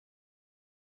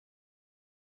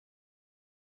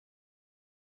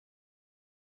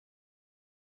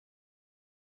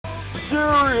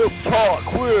Serious Talk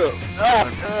with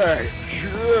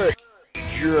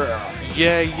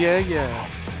Yeah.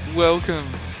 Welcome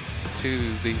to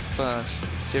the first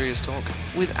Serious Talk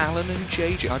with Alan and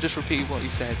JJ. I'll just repeat what you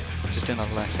said, just in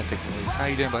a less epic voice. How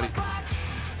you doing, buddy?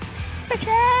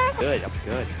 Good, I'm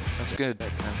good. That's good.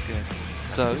 That's good.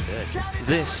 So,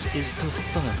 this is the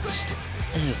first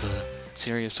ever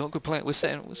Serious Talk. We're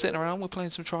sitting around. We're playing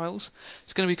some trials.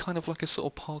 It's going to be kind of like a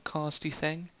sort of podcasty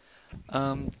thing.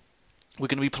 We're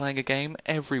going to be playing a game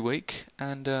every week,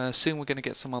 and soon we're going to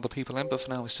get some other people in, but for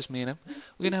now it's just me and him.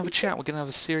 We're going to have a chat. We're going to have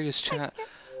a serious chat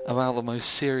about the most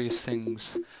serious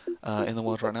things in the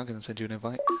world right now. I'm going to send you an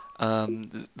invite.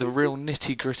 The real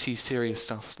nitty-gritty serious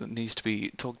stuff that needs to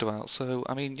be talked about. So,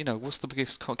 I mean, you know, what's the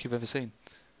biggest cock you've ever seen?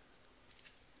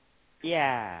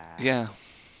 Yeah. Yeah.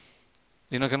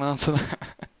 You're not going to answer that?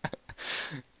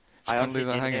 I honestly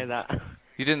didn't hear that.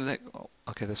 You didn't think... Oh,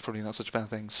 okay, that's probably not such a bad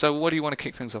thing. So what do you want to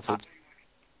kick things off with?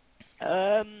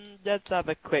 Let's have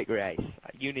a quick race.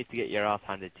 You need to get your ass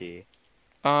handed to you.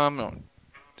 I'm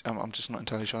just not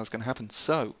entirely sure that's going to happen.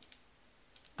 So,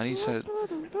 I need to...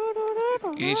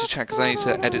 You need to check, because I need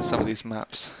to edit some of these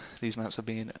maps. These maps are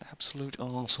being absolute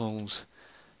arseholes.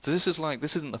 So this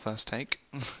isn't the first take.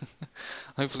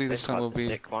 Hopefully this time will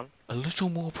be a little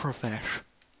more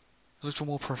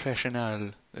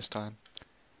professional this time.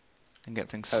 And get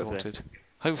things sorted.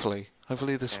 Hopefully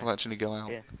this will actually go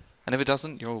out. Yeah. And if it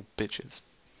doesn't, you're all bitches.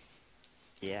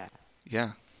 Yeah.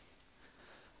 Yeah.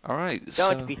 Alright,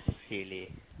 Don't be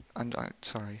silly. I'm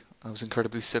sorry, I was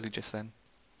incredibly silly just then.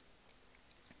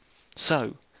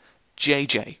 So,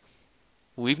 JJ,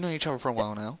 we've known each other for a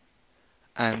while now,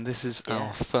 and this is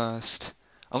our first...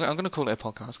 I'm going to call it a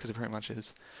podcast, because it pretty much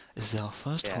is. This is our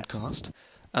first podcast.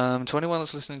 To anyone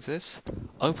that's listening to this,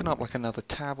 open up like another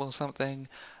tab or something,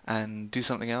 and do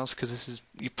something else, because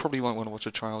you probably won't want to watch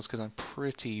the trials, because I'm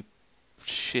pretty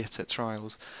shit at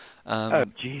trials. Oh,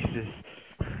 Jesus.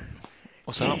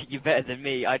 What's up? You're better than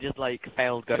me. I just,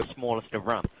 failed go smallest of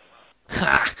ramp.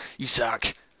 Ha! You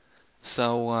suck!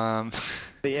 So,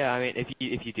 But yeah, I mean,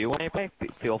 if you do want to play,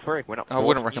 feel free. We're not... I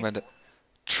wouldn't recommend it.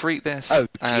 Treat this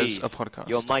as a podcast.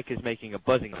 Your mic is making a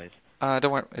buzzing noise.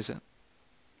 Don't worry, is it?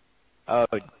 Oh,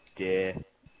 dear.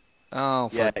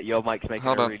 Oh, yeah, your mic's making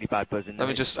a really bad buzzing noise. Let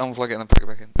me just unplug it and then plug it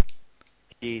back in.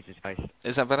 Jesus Christ.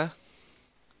 Is that better?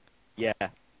 Yeah.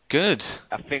 Good.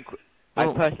 I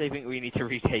personally think we need to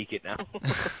retake it now.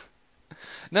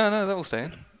 No, that will stay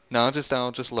in. No, I'll just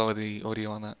lower the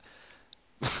audio on that.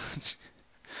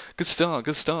 Good start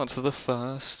to the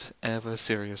first ever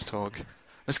Serious Talk.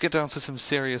 Let's get down to some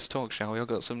serious talk, shall we? I've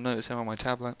got some notes here on my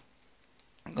tablet.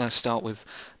 Let's start with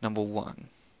number 1.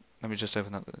 Let me just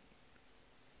open up the...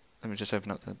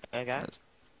 Okay.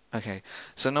 Okay,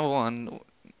 so number 1...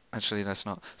 Actually, let's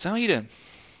not. So how are you doing?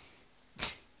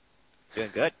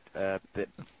 Doing good. Bit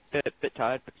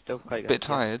tired, but still quite good. Bit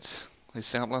tired? You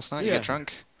stay up last night? Yeah. You get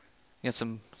drunk? You had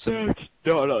some... No, not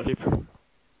a lot of sleep.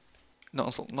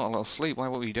 Not a lot of sleep? Why?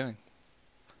 What were you doing?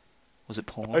 Was it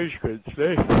porn? I just couldn't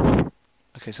sleep.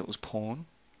 Okay, so it was porn?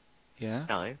 Yeah?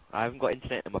 No, I haven't got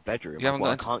internet in my bedroom. You haven't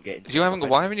got I can't get internet.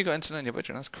 Why haven't you got internet in your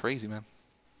bedroom? That's crazy, man.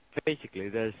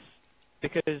 Basically,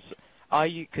 because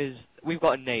we've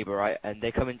got a neighbour, right, and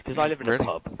they come in, because I live in a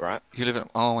pub, right? You live in...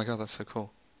 Oh my god, that's so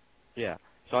cool. Yeah,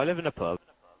 so I live in a pub,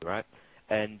 right,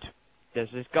 and there's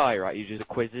this guy, right, who does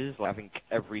quizzes, I think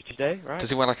every Tuesday, right? Does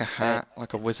he wear like a hat,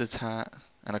 like a wizard's hat,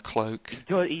 and a cloak?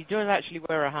 He does actually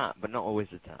wear a hat, but not a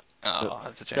wizard's hat. Oh,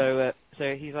 that's a shame.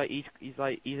 So he's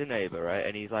a neighbour, right,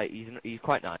 and he's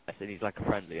quite nice, and he's like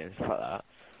friendly and stuff like that.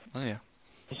 Oh yeah.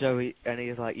 So he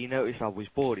was like, you noticed I was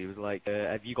bored. He was like,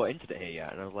 have you got internet here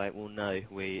yet? And I was like, well, no,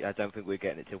 I don't think we're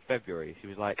getting it till February. He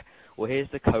was like, well, here's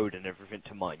the code and everything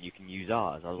to mine. You can use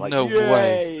ours. I was like, no Yay!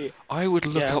 way. I would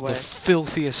look up the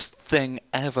filthiest thing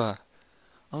ever.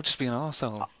 I'll just be an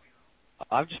arsehole.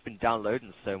 I've just been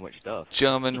downloading so much stuff.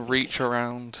 German reach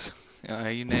around.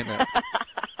 You name it.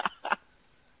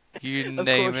 You of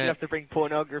name course it. You have to bring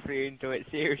pornography into it.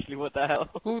 Seriously, what the hell?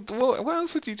 Well, what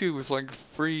else would you do with like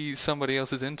free somebody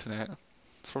else's internet?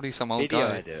 It's probably some old Video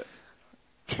guy. edit.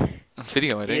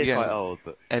 Video edit. He is Yeah. quite old,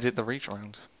 but edit the reach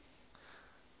around.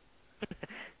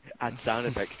 add sound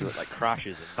effects to it, like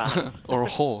crashes and bangs. Or a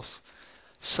horse.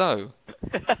 So.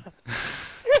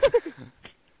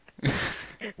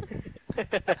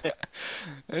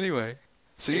 Anyway,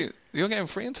 so you're getting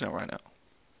free internet right now.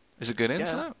 Is it good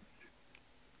internet?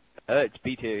 It's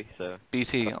BT, so...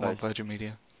 BT, I'm on Virgin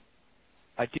Media.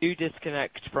 I do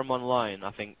disconnect from online,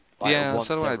 I think. Yeah,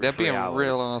 so do I. They're being hours.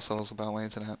 real arseholes about my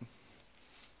internet.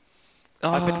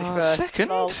 I finished first. Second?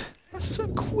 Lol. That's so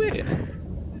quick.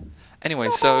 Anyway,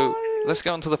 so let's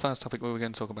get on to the first topic we were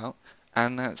going to talk about.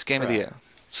 And that's Game of the Year.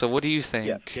 So what do you think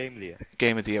Yeah, Game of the Year.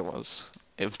 Game of the Year was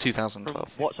of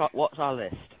 2012? What's our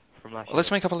list from last year?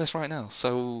 Let's make up a list right now.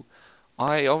 So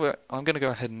I'm going to go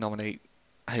ahead and nominate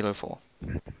Halo 4.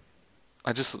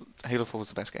 Halo 4 was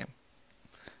the best game.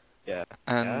 Yeah.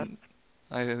 And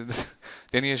the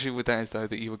only issue with that is though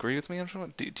that you agree with me. I'm sure.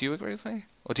 Do you agree with me,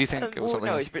 or do you think it was something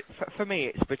else? For me,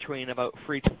 it's between about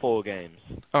 3 to 4 games.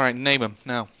 All right, name them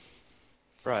now.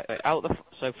 Right,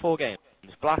 so 4 games: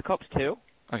 Black Ops 2.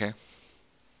 Okay.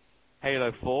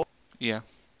 Halo 4. Yeah.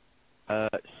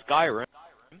 Skyrim.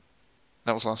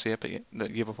 That was last year, but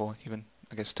the year before, even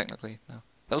I guess technically no.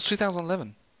 That was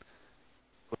 2011.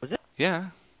 Was it?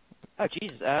 Yeah. Oh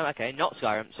Jesus. Okay, not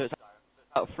Skyrim. So it's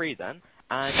about 3 then,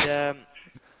 and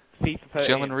FIFA 13.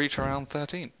 German reach around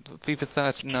 13. FIFA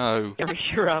 13. No.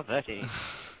 Reach around 13.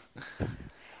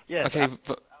 Yeah. Okay,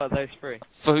 those 3.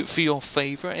 Vote for your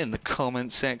favourite in the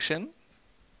comments section.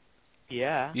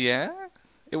 Yeah. Yeah.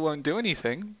 It won't do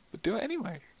anything, but do it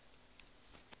anyway.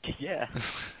 Yeah.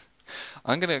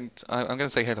 I'm gonna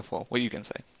say Halo 4. What are you gonna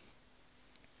say?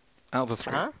 Out of the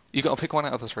 3. Huh? You got to pick one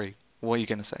out of the 3. What are you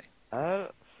gonna say?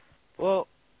 Well,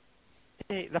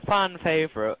 the fan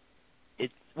favourite.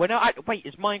 It's wait,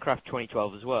 is Minecraft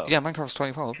 2012 as well? Yeah, Minecraft's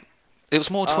 2012. It was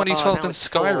more 2012 than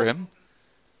Skyrim.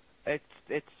 4.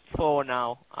 It's 4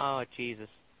 now. Oh Jesus.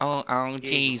 Oh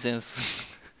Jesus.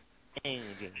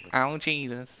 Oh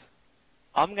Jesus.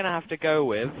 I'm gonna have to go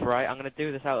with right. I'm gonna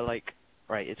do this out of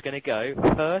right. It's gonna go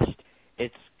first.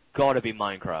 It's gotta be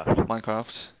Minecraft.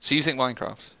 Minecraft. So you think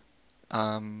Minecraft?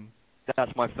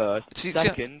 That's my first.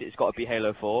 Second, it's gotta be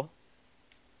Halo 4.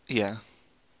 Yeah.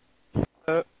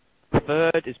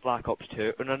 Third is Black Ops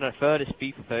 2. No. Third is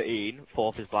FIFA 13.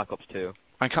 Fourth is Black Ops 2.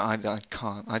 I can't.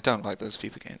 I don't like those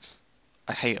FIFA games.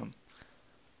 I hate them.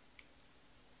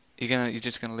 You're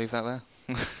just gonna leave that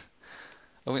there?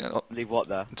 Leave what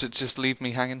there? Just leave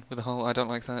me hanging with the whole. I don't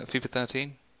like that FIFA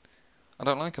 13. I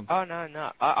don't like them. Oh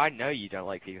no. I know you don't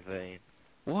like FIFA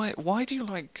 13. Why do you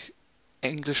like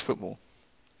English football?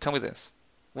 Tell me this.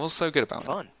 What's so good about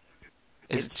Fun.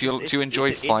 it? Do you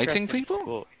enjoy fighting people?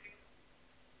 Sport.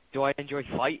 Do I enjoy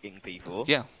fighting people?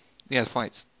 Yeah. Yeah,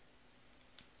 fights.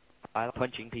 I like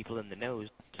punching people in the nose.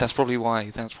 That's probably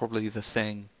why. That's probably the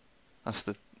thing. That's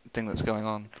the thing that's going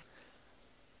on.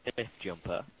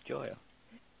 Jumper. Joy.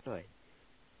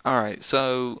 Alright,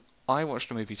 so I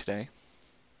watched a movie today.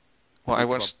 Well, I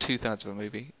watched 2/3 of a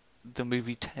movie. The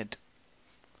movie Ted.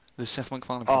 The Seth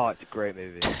MacFarlane movie. Oh, it's a great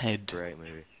movie. Ted. Great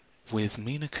movie. With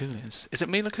Mila Kunis. Is it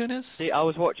Mila Kunis? See, I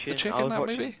was watching the chick in that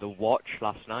movie? The Watch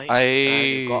last night.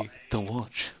 The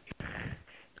Watch.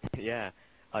 Yeah,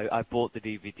 I bought the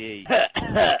DVD.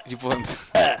 You bought?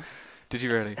 Did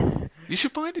you really? You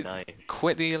should buy it. No.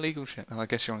 Quit the illegal shit. Oh, I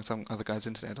guess you're on some other guy's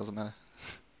internet. It doesn't matter.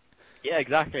 Yeah,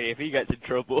 exactly. If he gets in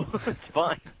trouble, it's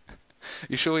fine.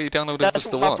 You sure you downloaded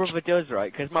just The Watch? That's what my brother does,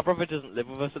 right? Because my brother doesn't live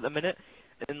with us at the minute,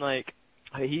 and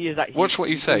he is actually. Watch what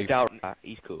you say.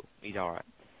 He's cool. He's alright.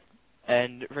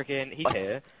 And freaking, he's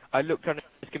here. I looked on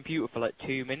his computer for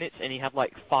 2 minutes, and he had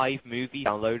 5 movies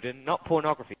downloaded. Not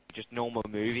pornography, just normal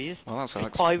movies. Well, that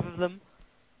sucks. 5 of them.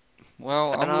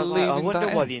 Well, and I'm leaving I wonder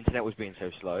that why in. the internet was being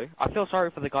so slow. I feel sorry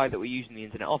for the guy that we're using the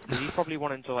internet off, because he's probably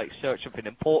wanting to search something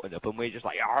important up, and we're just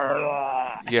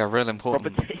yeah, real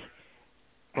important.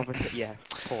 Yeah,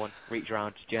 porn, reach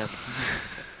around to German.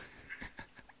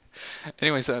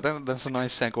 Anyway, so that's a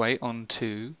nice segue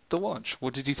onto The Watch.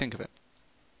 What did you think of it?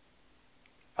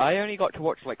 I only got to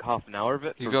watch half an hour of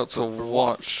it. You got to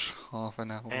watch half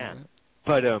an hour yeah. of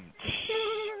it?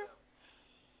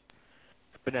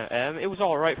 But no, it was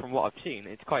alright from what I've seen.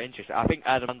 It's quite interesting. I think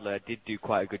Adam Sandler did do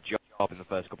quite a good job in the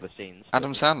first couple of scenes.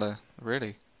 Adam Sandler?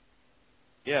 Really?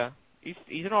 Yeah.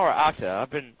 He's an alright actor. I've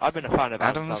been a fan of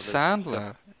Adam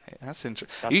Sandler. Hey, that's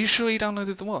interesting. Are you sure you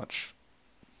downloaded The Watch?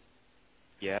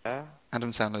 Yeah.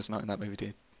 Adam Sandler's not in that movie,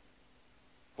 dude.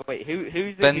 Wait, who's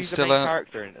the main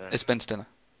character in it? It's Ben Stiller.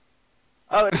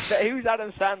 Oh, who's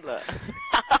Adam Sandler?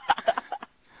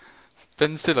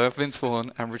 Ben Stiller, Vince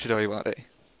Vaughn, and Richard Ayoade.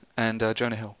 And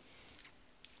Jonah Hill.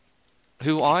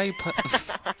 Who I put...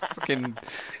 Fucking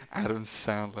Adam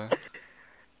Sandler.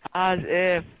 As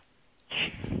if...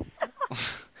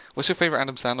 What's your favourite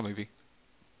Adam Sandler movie?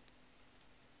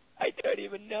 I don't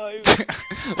even know.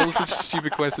 That was such a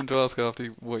stupid question to ask after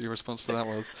what your response to that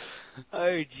was.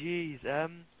 Oh, jeez.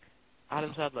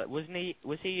 Adam Sandler, was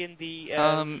he in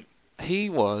the... He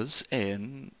was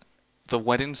in The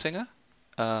Wedding Singer.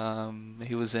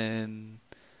 He was in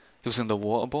The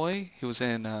Waterboy. He was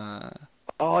in...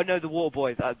 Oh, no, The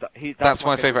Waterboy. That's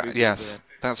my favourite, yes.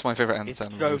 That's my favourite Adam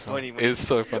Sandler movie. It's so funny. It's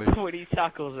so funny. When he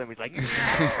tackles them, he's like...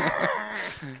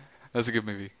 That's a good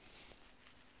movie.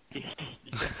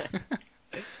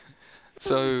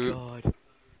 So, God.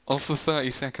 of the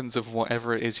 30 seconds of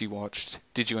whatever it is you watched,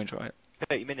 did you enjoy it?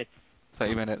 30 minutes.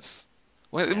 30 minutes.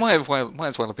 Well, it Yeah. might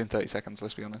as well have been 30 seconds,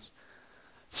 let's be honest.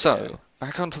 So,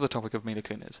 back onto the topic of Mila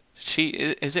Kunis.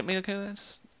 Is it Mila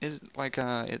Kunis? Is like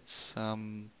it's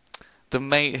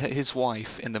his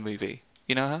wife in the movie.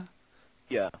 You know her?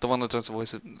 Yeah. The one that does the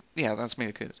voice of, yeah, that's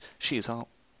Mila Kunis. She is hot.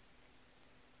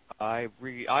 I can't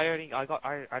really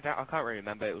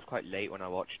remember. It was quite late when I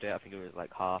watched it. I think it was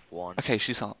like 1:30. Okay,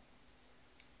 she's hot.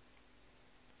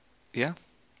 Yeah?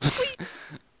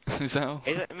 Is that all?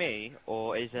 Is it me,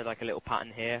 or is there like a little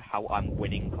pattern here? How I'm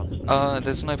winning constantly?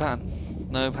 There's no pattern.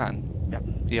 No pattern. Yep.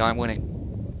 Yeah, I'm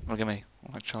winning. Look at me.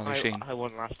 I'm like Charlie Sheen. I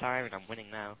won last time, and I'm winning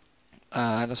now.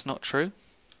 That's not true.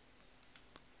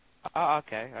 Oh,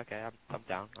 okay, I'm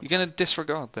down. You're gonna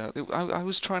disregard that. I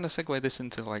was trying to segue this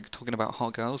into like talking about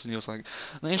hot girls, and you was like,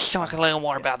 "Let's talk a little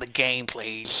more about the game,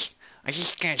 please. I'm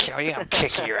just gonna show you I'm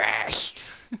kicking your ass."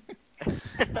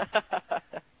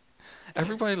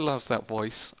 Everybody loves that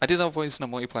voice. I did that voice in a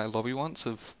multiplayer lobby once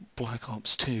of Black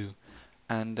Ops 2,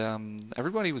 and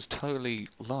everybody was totally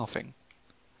laughing,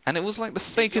 and it was like the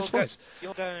fakest voice.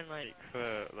 You're going like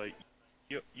for like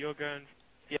you're going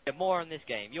more on this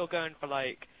game. You're going for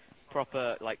like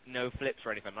proper like no flips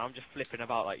or anything. I'm just flipping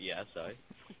about like so.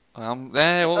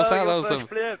 There, what was that? That was a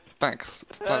flip. back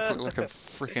flip like a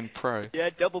freaking pro. Yeah,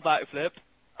 double backflip.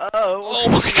 Oh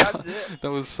my god,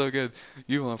 that was so good.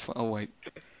 You are. Oh wait,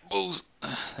 balls.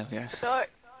 There we go. No.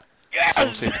 Yes!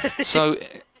 Sorted. So,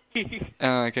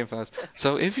 I came first.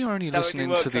 So if you're only That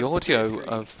listening only to the works audio on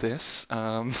of this,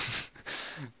 I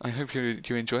hope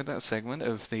you enjoyed that segment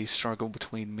of the struggle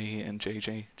between me and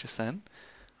JJ just then.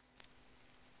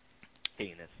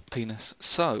 Penis.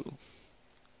 So,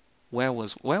 where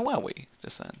were we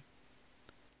just then?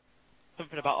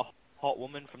 Something about a hot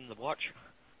woman from the watch.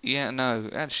 Yeah,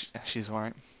 no, she's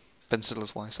alright. Ben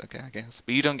Stiller's wife's okay, I guess.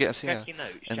 But you don't get to see her Check your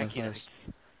notes. in Check the your notes.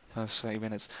 first 30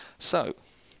 minutes. So,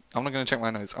 I'm not going to check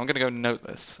my notes. I'm going to go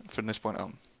noteless from this point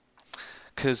on.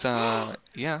 Because, yeah.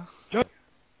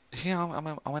 Yeah,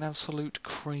 I'm an absolute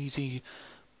crazy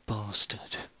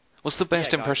bastard. What's the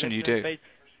best impression you do?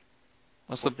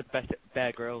 What's the best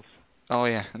Bear Grylls? Oh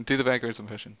yeah, do the Bear Grylls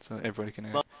impression so that everybody can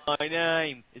hear. My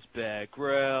name is Bear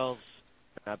Grylls.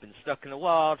 I've been stuck in the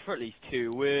wild for at least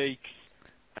 2 weeks.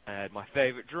 And my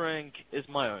favourite drink is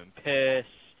my own piss.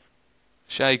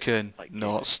 Shaken, like,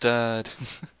 not stirred.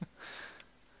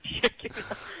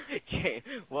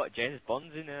 What, James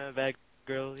Bond's in Bear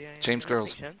Grylls? Yeah, James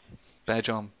Grylls. Makes sense. Bear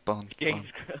John Bond.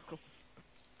 James Grylls.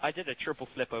 I did a triple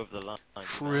flip over the line.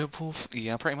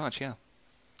 Yeah, pretty much, yeah.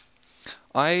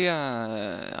 I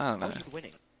don't know. How are you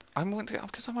winning? I'm winning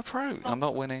because I'm a pro. I'm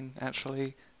not winning,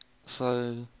 actually.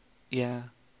 So, yeah.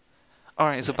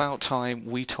 Alright, it's about time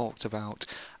we talked about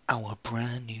our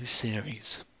brand new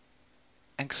series.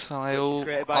 Exile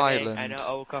Island. I know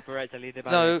all copyrights are leaded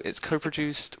by No, me. it's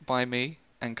co-produced by me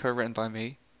and co-written by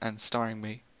me and starring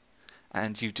me,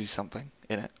 and you do something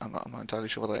in it. I'm not entirely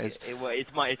sure what that is.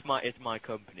 It's my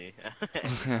company.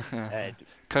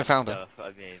 Co-founder. Stuff,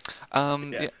 I mean.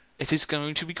 Yeah. It is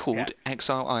going to be called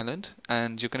Exile Island,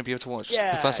 and you're going to be able to watch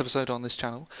the first episode on this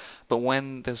channel. But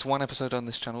when there's one episode on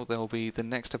this channel, there will be the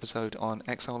next episode on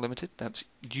Exile Limited. That's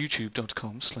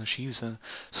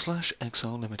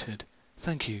youtube.com/user/Exile Limited.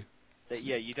 Thank you.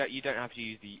 Yeah, you don't have to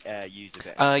use the user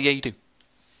bit. Yeah, you do.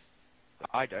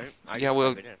 I don't.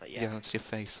 Yeah, that's your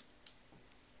face.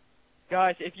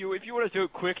 Guys, if you want to do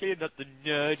it quickly and not the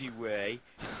nerdy way,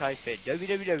 type in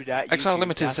www. Exile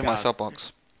Limited is in my sub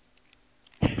box.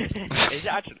 Is it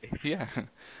actually? Yeah.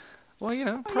 Well, you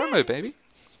know, promo, baby.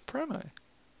 Promo.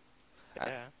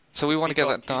 Yeah. So we want to get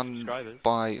that 2 done subscribers.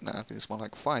 by... No, I think it's more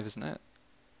like 5, isn't it?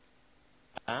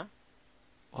 Huh?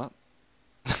 What?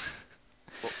 Well,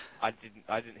 I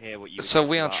didn't hear what you were So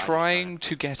talking we are about. trying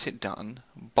to get it done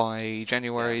by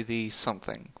January the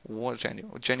something. What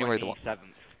January? January the what?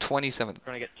 27th.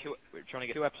 We're trying to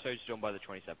get 2 episodes done by the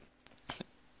 27th.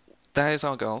 That is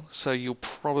our goal, so you'll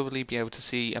probably be able to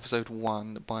see episode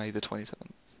 1 by the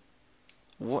 27th.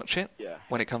 Watch it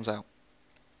when it comes out.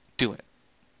 Do it.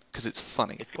 Because it's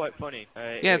funny. It's quite funny.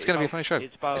 Yeah, it's going to be a funny show.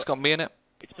 It's got me in it.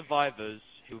 It's survivors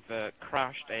who've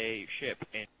crashed a ship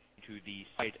into the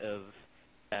side of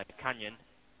a canyon,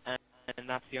 and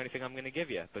that's the only thing I'm going to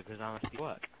give you, because I'm at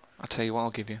work. I'll tell you what,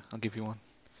 I'll give you one.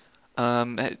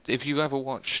 If you ever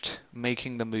watched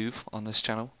Making the Move on this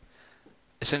channel,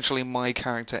 essentially my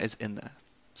character is in there,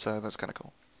 so that's kind of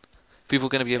cool. People are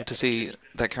going to be able to see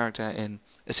that character in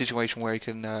a situation where he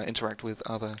can interact with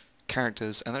other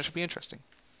characters, and that should be interesting.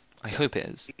 I hope it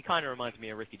is. He kind of reminds me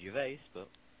of Ricky Gervais, but...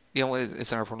 Yeah, well, is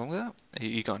there a problem with that?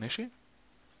 You got an issue?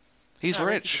 He's No,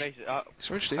 rich. Ricky Gervais, He's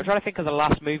rich, dude. I'm trying to think of the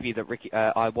last movie that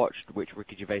I watched, which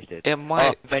Ricky Gervais did. It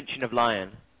might. Invention of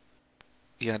Lion.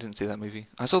 Yeah, I didn't see that movie.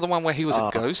 I saw the one where he was a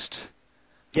ghost.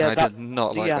 Yeah, I did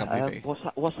not like that movie.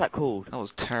 What's that called? That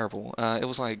was terrible. It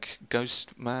was like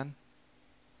Ghost Man.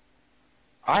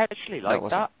 I actually liked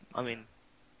that. I mean,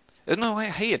 no, I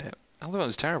hated it. I thought it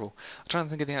was terrible. I'm trying to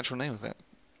think of the actual name of it.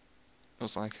 It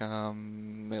was like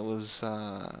it was.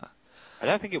 I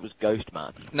don't think it was Ghost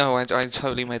Man. No, I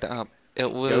totally made that up.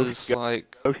 It was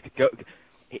like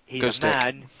he's Ghost a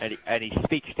man and he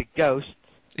speaks to ghosts.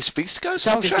 He speaks to ghosts.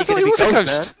 Oh, I thought he was a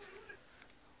ghost.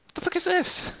 What the fuck is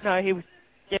this? No, he was.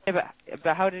 Yeah,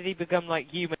 but how did he become like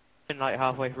human like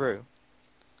halfway through?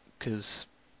 'Cause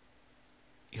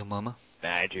your mama.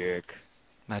 Magic.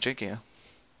 Magic, yeah.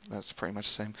 That's pretty much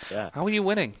the same. Yeah. How are you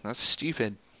winning? That's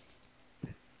stupid.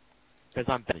 Because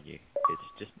I'm better than you. It's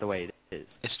just the way it is.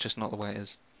 It's just not the way it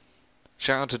is.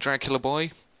 Shout out to Dracula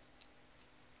Boy.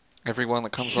 Everyone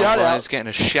that comes online is getting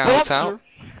a shout out.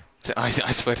 I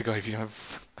swear to God, if you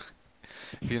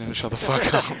don't shut the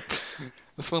fuck up.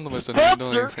 That's one of the most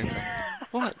annoying things.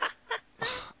 What?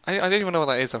 I don't even know what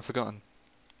that is. I've forgotten.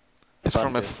 It's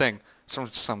from a thing. It's from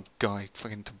some guy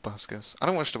fucking Tobuscus. I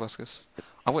don't watch Tobuscus.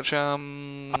 I watch I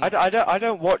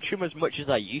don't watch him as much as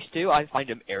I used to. I find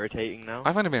him irritating now.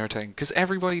 I find him irritating because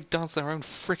everybody does their own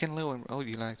freaking little. Oh,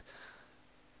 you lagged.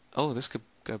 Oh, this could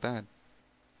go bad.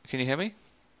 Can you hear me?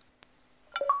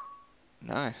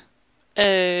 No.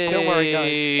 Hey. Don't worry,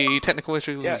 guys. Technical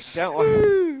issues. Yeah, don't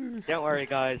worry. Don't worry,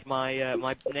 guys. My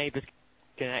my neighbour's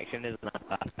connection isn't that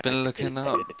fast. Been looking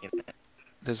up.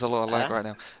 There's a lot of lag right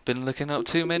now. Been looking up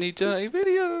too many dirty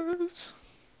videos.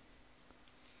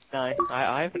 No,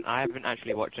 I haven't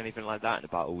actually watched anything like that in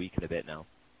about a week and a bit now.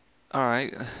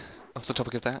 Alright, off the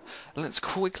topic of that, let's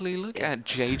quickly look at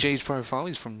JJ's profile.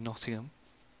 He's from Nottingham.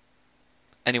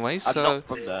 Anyway, so... I'm not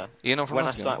from there. You're not from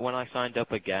Nottingham? When I signed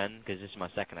up again, because this is my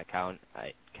second account,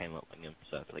 it came up with him,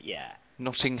 so it's like, yeah.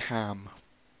 Nottingham.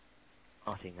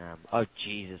 Nottingham. Oh,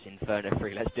 Jesus, Inferno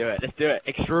 3, let's do it,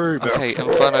 Extreme! Okay,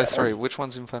 Inferno 3. Which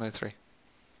one's Inferno 3?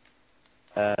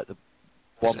 The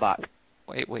one back.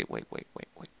 Wait.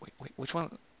 Which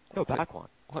one? No, back one.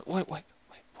 Wait.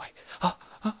 Ah!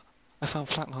 I found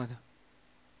Flatliner.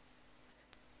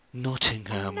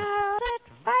 Nottingham.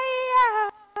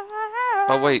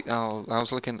 Oh, wait. Oh, I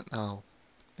was looking... Oh.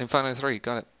 Inferno 3.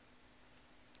 Got it.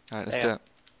 Alright, let's do it.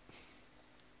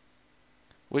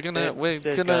 We're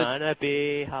gonna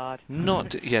be hard.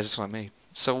 Yeah, just like me.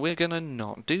 So we're gonna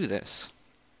not do this.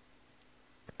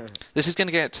 This is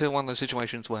gonna get to one of those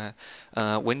situations where,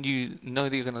 when you know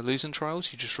that you're gonna lose in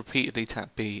trials, you just repeatedly tap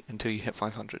B until you hit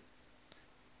 500.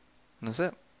 And that's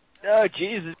it. Oh,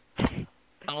 Jesus.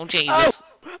 Oh, Jesus.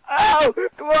 Oh,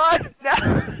 come on!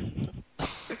 No!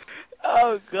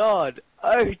 Oh, God.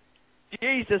 Oh,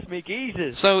 Jesus, me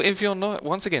geezers. So if you're not,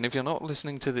 once again, if you're not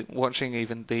listening to watching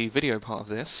even the video part of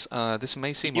this, this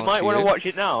may seem odd to you. You might want to watch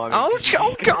it now. I mean,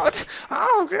 oh God!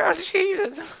 Oh God,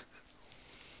 Jesus!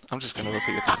 I'm just going to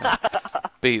repeat the content.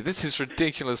 B, this is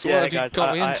ridiculous. Yeah, what have you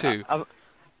got me into?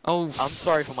 I'm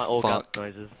sorry for my orgasm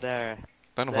noises. They're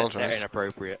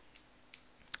inappropriate.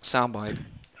 Soundbite.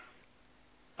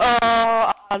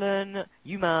 Oh, Alan,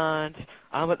 you mad?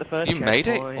 I'm at the first You made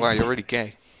it? point. Wow, you're already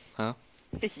gay. Huh?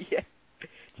 Yeah.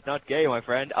 It's not gay, my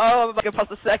friend. Oh, I'm about to pass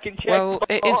the second checkpoint. Well,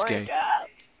 it is gay.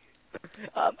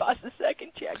 I'm past the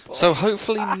second checkpoint. So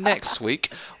hopefully next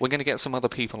week we're going to get some other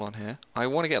people on here. I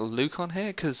want to get Luke on here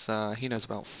because he knows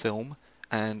about film,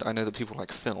 and I know that people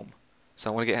like film. So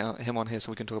I want to get him on here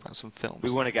so we can talk about some films.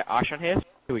 We want to get Ash on here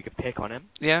so we can pick on him.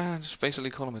 Yeah, just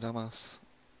basically call him a dumbass.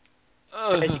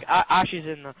 Ash is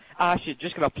in the...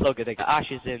 just gonna plug it.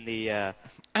 Ash is in the...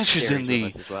 Ash is in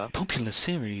the popular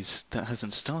series that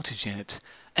hasn't started yet,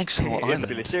 Exile Island.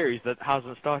 Popular series that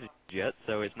hasn't started yet,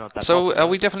 so it's not that So popular. are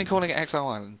we definitely calling it Exile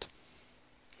Island?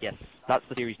 Yes, that's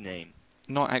the series name.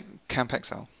 Not Camp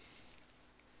Exile?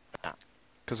 Nah.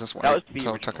 Because that's what I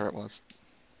told Tucker it was.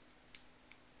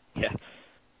 Yeah.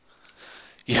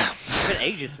 Yeah. It's been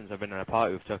ages since I've been in a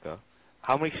party with Tucker.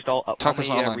 How many Tucker's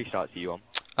not online. restarts are you on?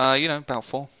 About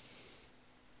 4.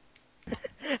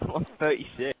 I'm on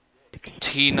 36.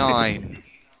 T9.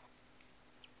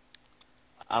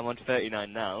 I'm on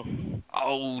 39 now.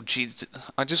 Oh, jeez.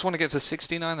 I just want to get to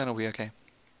 69, then I'll be okay.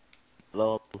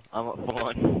 Lol. I'm at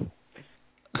 1.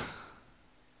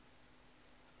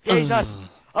 Jesus!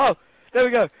 Oh! There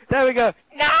we go!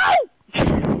 No!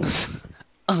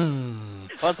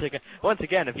 Once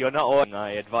again, if you're not watching,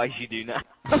 I advise you do now.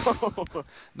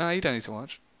 No, you don't need to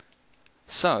watch.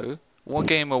 So, what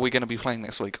game are we going to be playing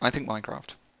next week? I think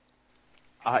Minecraft.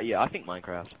 Yeah, I think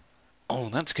Minecraft. Oh,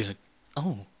 that's good.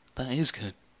 Oh, that is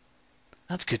good.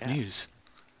 That's good Yeah. news.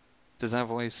 Is that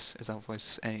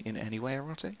voice in any way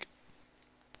erotic?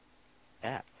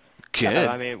 Yeah. Good.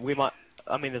 I mean, we might.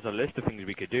 I mean, there's a list of things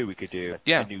we could do. We could do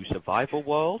Yeah. a new survival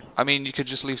world. I mean, you could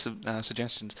just leave some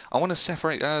suggestions. I want to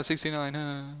separate 69.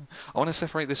 I want to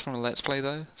separate this from a let's play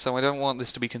though, so I don't want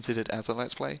this to be considered as a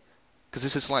let's play, because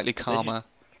this is slightly calmer.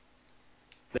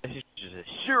 This is just a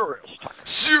serious topic.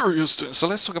 Serious. So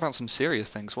let's talk about some serious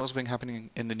things. What's been happening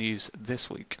in the news this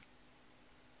week?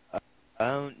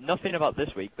 Nothing about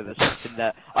this week, but there's something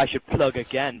that I should plug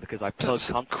again because I plug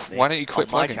constantly. Why don't you quit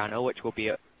on plugging? my channel, which will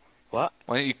be what?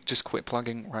 Why don't you just quit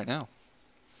plugging right now?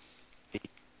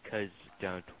 Because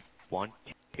don't want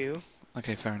to.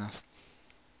 Okay, fair enough.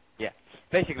 Yeah.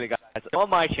 Basically, guys, on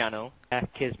my channel,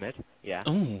 Kismet. Yeah.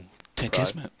 Ooh,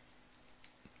 Kismet.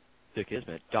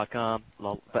 Kismet.com.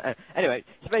 Lol. But anyway,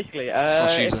 so basically,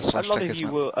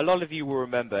 /user/Kismet. a lot of you will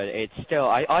remember. It's still,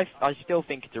 I still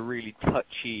think it's a really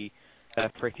touchy,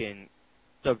 freaking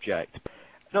subject.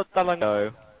 Not that long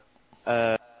ago.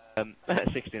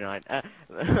 69. Not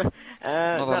that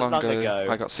long ago,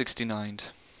 I got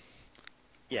 69'd.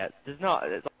 Yeah,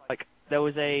 it's like there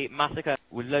was a massacre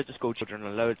with loads of school children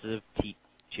and loads of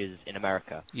teachers in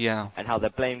America. Yeah. And how they're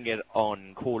blaming it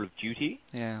on Call of Duty.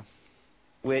 Yeah.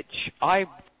 Which I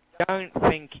don't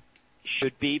think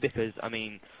should be, because a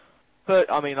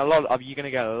lot of you're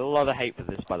gonna get a lot of hate for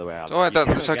this, by the way. Oh,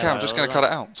 that's okay. I'm just gonna cut it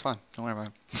out. It's fine. Don't worry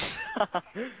about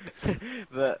it.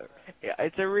 But yeah,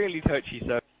 it's a really touchy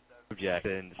subject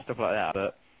and stuff like that.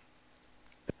 But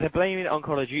they're blaming it on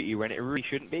Call of Duty when it really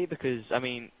shouldn't be, because I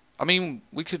mean,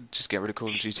 we could just get rid of Call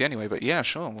of Duty anyway. But yeah,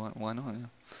 sure. Why not? Yeah.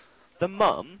 The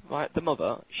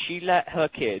mother, she let her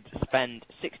kids spend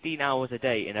 16 hours a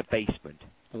day in a basement.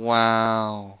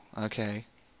 Wow. Okay.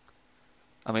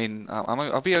 I mean,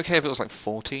 I'll be okay if it was like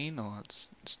 14, or it's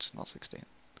just not 16.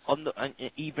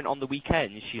 Even on the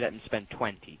weekends, she let them spend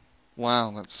 20.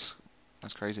 Wow, that's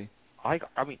crazy. I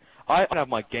have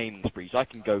my gaming sprees. I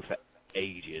can go for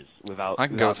ages without. I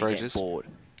can go without for me ages. getting bored.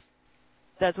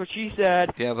 That's what she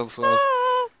said. Yeah, that's what I was.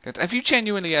 Good. Have you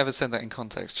genuinely ever said that in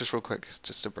context? Just real quick,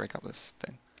 just to break up this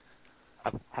thing.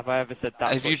 Have I ever said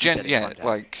that? Have you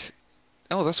like?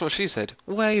 Oh, that's what she said.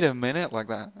 Wait a minute, like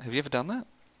that. Have you ever done that?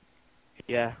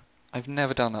 Yeah. I've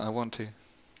never done that. I want to.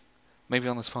 Maybe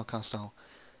on this podcast I'll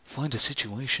find a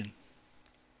situation.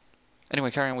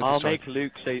 Anyway, carry on with the story.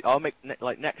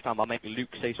 Next time I'll make Luke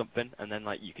say something, and then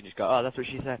like you can just go, oh, that's what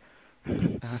she said.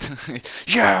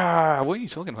 Yeah. What are you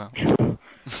talking about?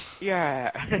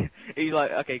 Yeah. He's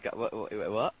like, okay,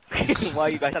 what? Why are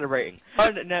you guys celebrating? Oh,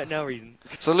 no reason.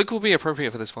 So Luke will be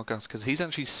appropriate for this podcast because he's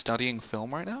actually studying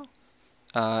film right now.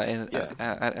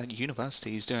 At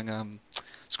university, he's doing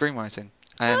screenwriting.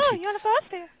 And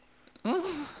university.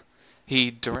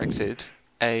 He directed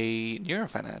a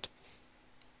Nurofen ad.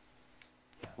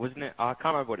 Wasn't it? I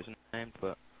can't remember what it's named,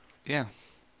 but yeah,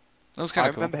 that was kind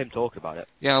of cool. I remember him talking about it.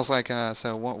 Yeah, I was like,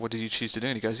 so what did you choose to do?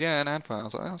 And he goes, yeah, an advert. I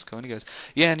was like, oh, that's cool. And he goes,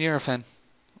 yeah, Nurofen.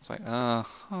 I was like,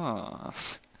 huh.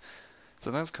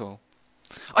 So that's cool.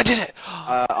 I did it.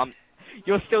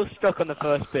 You're still stuck on the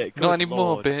first bit. Good Not anymore,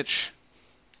 Lord. bitch.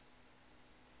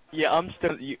 Yeah, I'm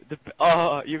still.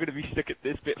 You're gonna be stuck at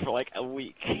this bit for like a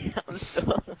week. I'm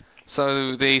still.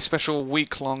 So the special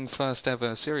week-long first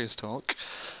ever serious talk.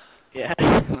 Yeah.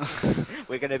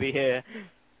 We're gonna be here.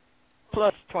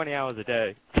 Plus 20 hours a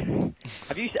day.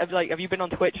 Have you been on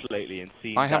Twitch lately and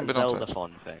seen I haven't that been on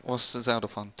Zelda-thon thing? What's the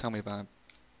Zelda-thon? Tell me about it.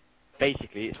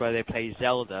 Basically, it's where they play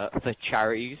Zelda for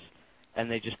charities,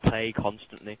 and they just play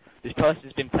constantly. This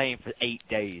person's been playing for 8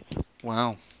 days.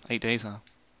 Wow, 8 days, huh?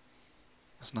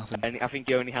 That's nothing. And I think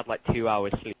he only had like 2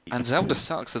 hours sleep. And Zelda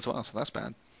sucks as well, so that's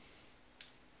bad.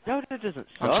 Zelda doesn't suck.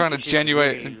 I'm trying to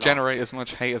really generate as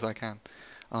much hate as I can.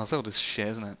 Oh, Zelda's shit,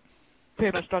 isn't it?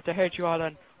 People start to hate you,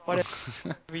 Alan. What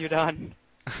have you done?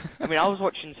 I mean, I was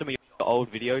watching some of your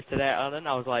old videos today, Alan.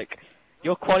 I was like,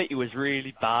 your quality was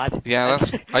really bad. Yeah,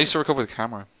 I used to record with a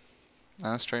camera.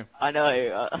 That's true. I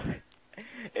know.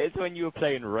 It's when you were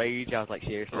playing Rage. I was like,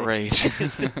 seriously. Rage.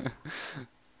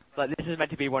 Like, this is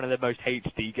meant to be one of the most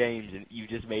HD games, and you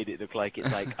just made it look like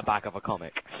it's like a back of a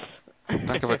comic.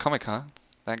 Back of a comic, huh?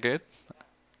 That good?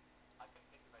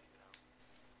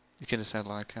 You could have said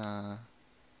like,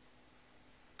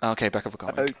 okay, back of a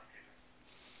comic.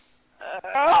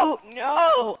 Oh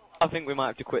no! I think we might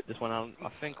have to quit this one, Alan. I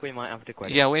think we might have to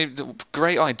quit. Yeah,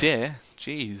 great idea.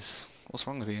 Jeez, what's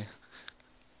wrong with you?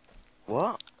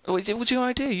 What? Oh, it was your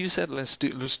idea. You said let's do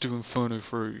Inferno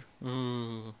 3.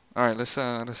 All right, let's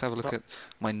have a look at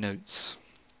my notes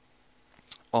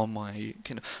on my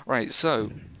Kindle. Right,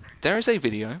 so there is a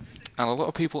video and a lot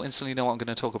of people instantly know what I'm going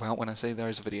to talk about when I say there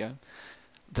is a video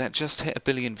that just hit 1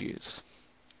 billion views.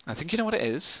 I think you know what it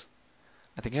is.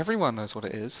 I think everyone knows what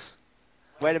it is.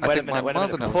 Wait a minute.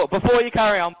 Knows. Before you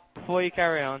carry on.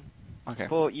 Okay.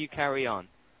 Before you carry on,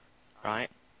 right?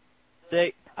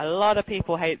 See, a lot of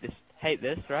people hate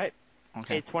this, right?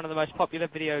 Okay. It's one of the most popular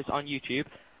videos on YouTube.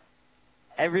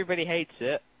 Everybody hates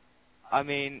it. I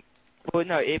mean, well,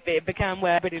 no, it became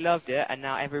where everybody loved it, and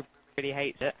now everybody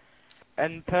hates it.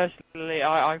 And personally,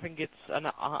 I think it's a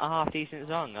half decent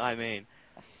song. I mean,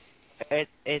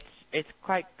 it's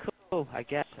quite cool, I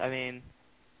guess. I mean,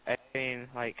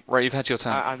 like. Right, you've had your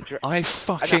time. I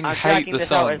fucking I'm hate dragging the this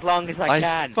song. out as long as I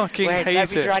can. Fucking Wait, hate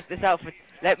let me it. drag this out for.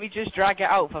 Let me just drag it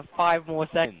out for 5 more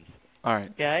seconds. All right.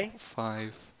 Okay.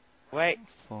 5. Wait.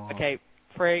 4. Okay.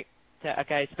 3.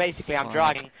 Okay. So basically, I'm 5,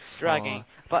 dragging, 4,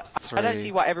 but 3, I don't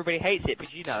see why everybody hates it.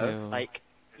 Because 2, like,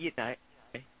 you know.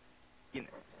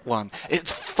 1.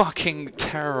 It's fucking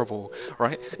terrible,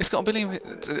 right? It's got 1 billion.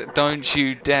 Don't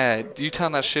you dare! You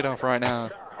turn that shit off right now.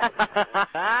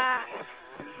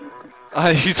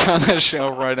 You turn that shit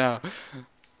off right now.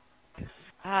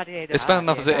 It's bad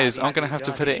enough as it is. I'm gonna have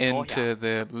to put it into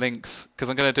the links because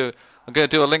I'm gonna do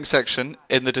a link section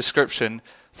in the description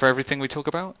for everything we talk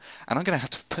about, and I'm gonna have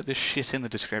to put this shit in the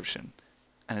description,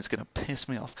 and it's gonna piss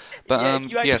me off. But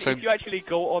so if you actually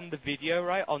go on the video,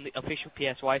 right, on the official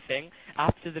PSY thing,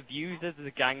 after the views, there's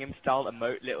the Gangnam Style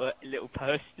emote, little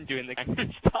person doing the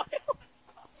Gangnam Style.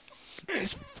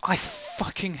 I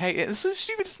fucking hate it. It's so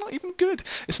stupid. It's not even good.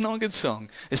 It's not a good song.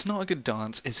 It's not a good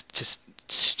dance. It's just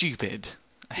stupid.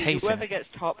 I hate whoever it.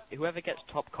 Whoever gets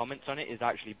top comments on it is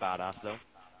actually badass, though.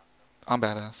 I'm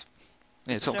badass.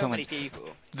 Yeah, top comments. Many people.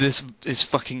 This is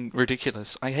fucking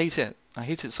ridiculous. I hate it. I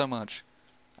hate it so much.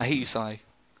 I hate you, Sai.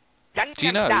 Do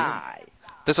you know?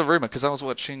 There's a rumor because I was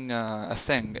watching a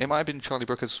thing. It might have been Charlie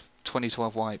Brooker's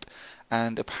 2012 wipe,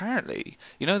 and apparently,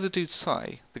 you know the dude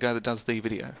Sai, the guy that does the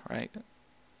video, right?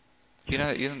 You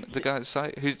know the guy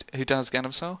Sai who does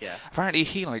Gangnam Style. Yeah. Apparently,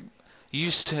 he like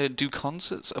used to do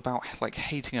concerts about like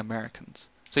hating Americans.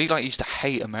 So he like used to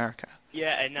hate America.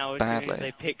 Yeah, and now badly.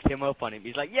 They picked him up on him.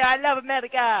 He's like, yeah, I love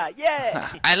America,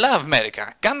 yeah. I love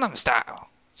America, Gangnam Style.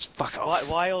 Just fuck off.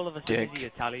 Why all of a sudden dick. is he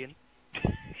Italian?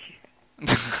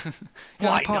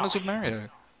 I'm partners with Mario.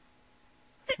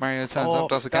 Mario turns up,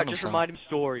 does a Gangnam Style. That just reminded me of a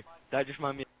story. That just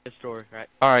reminded me of a story, right?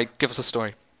 Alright, give us a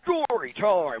story. Story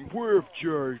time with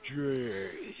JJ.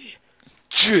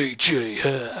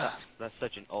 JJ, That's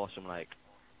such an awesome, like...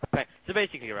 Okay, so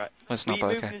basically, right, we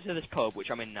moved into this pub, which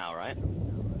I'm in now, right?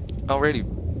 Oh, really?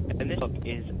 And this pub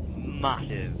is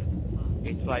massive.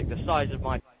 It's like the size of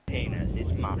my penis. It's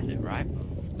massive, right?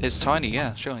 It's tiny,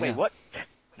 yeah, sure, Wait, yeah. what?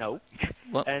 No.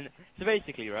 What? And so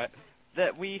basically, right,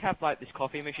 that we have like this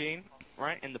coffee machine,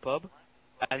 right, in the pub,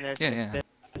 and there's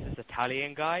this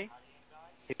Italian guy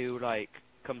who like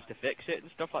comes to fix it and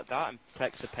stuff like that, and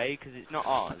collects the pay because it's not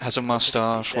ours. Has a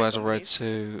mustache, wears a red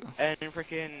suit, and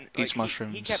freaking eats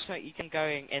mushrooms. He kept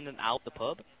going in and out the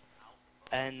pub,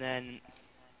 and then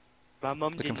my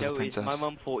mum didn't notice. My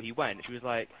mum thought he went. She was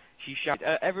like, she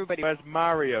shouted, "Everybody, where's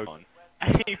Mario on?"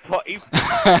 And he popped his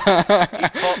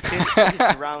fist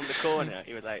around the corner.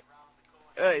 He was like,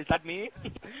 "Is that me?"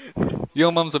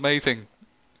 Your mum's amazing.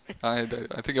 I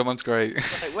think your mum's great.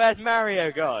 Like, where's Mario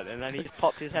gone? And then he just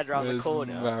popped his head around the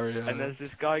corner. Mario? And there's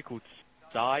this guy called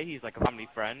Sai. He's like a family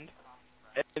friend.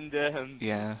 And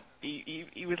yeah.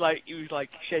 He was like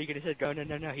shaking his head, going,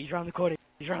 no, he's around the corner.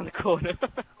 He's around the corner.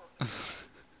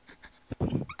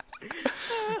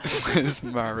 Where's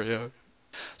Mario?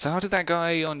 So how did that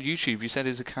guy on YouTube? You said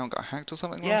his account got hacked or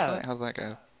something last night? How did that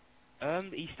go?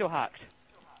 He's still hacked.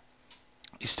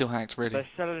 He's still hacked, really? They're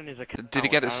selling his account. Did he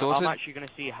get it sorted? I'm actually going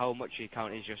to see how much the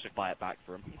account is just to buy it back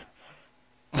for him.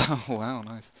 Oh, wow,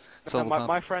 nice.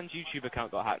 My friend's YouTube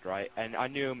account got hacked, right? And I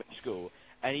knew him at school.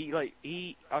 And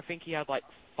I think he had like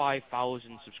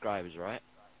 5,000 subscribers, right?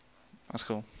 That's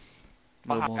cool.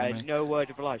 More than me. No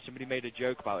word of a lie. Somebody made a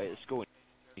joke about it at school.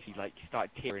 He like started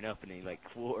tearing up and he like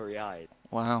watery-eyed.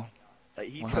 Wow. Like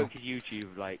he took his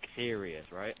YouTube like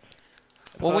serious, right?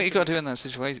 Well, what you got to do in that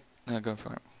situation? No, go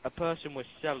for it. A person was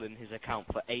selling his account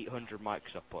for 800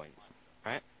 Microsoft points,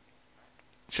 right?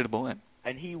 Should have bought it.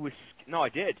 And he was I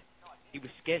did. He was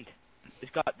skinned.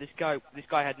 This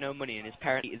guy had no money, and his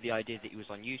parents hated the idea that he was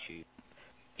on YouTube,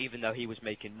 even though he was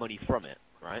making money from it,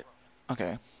 right?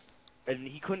 Okay. And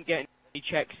he couldn't get any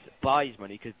checks by his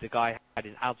money because the guy had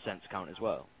his AdSense account as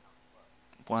well.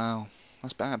 Wow,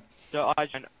 that's bad. So I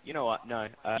said, you know what? No,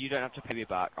 you don't have to pay me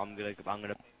back. I'm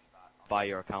gonna buy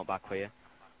your account back for you.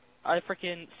 I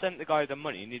freaking sent the guy the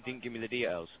money and he didn't give me the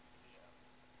details.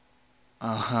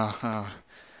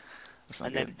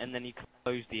 That's not and good. then you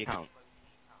close the account.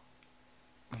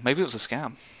 Maybe it was a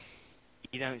scam.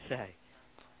 You don't say.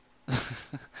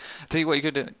 Tell you what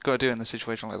you gotta do in a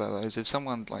situation like that though is if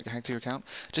someone like hacked your account,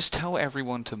 just tell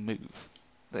everyone to move.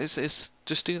 It's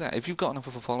just do that. If you've got enough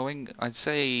of a following, I'd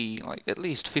say like at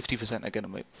least 50% are gonna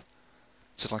move.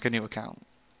 So like a new account.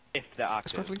 If they're It's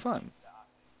active. perfectly fine.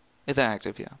 If they're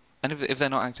active, yeah. And if they're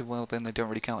not active, well then they don't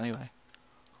really count anyway.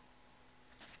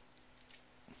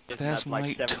 Isn't There's that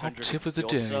like my top 700 tip of the your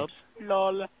day. subs?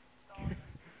 Lol.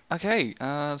 Okay,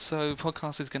 so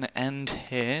podcast is gonna end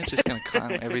here. Just gonna cut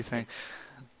out everything.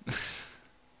 How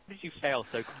did you fail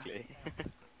so quickly?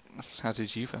 How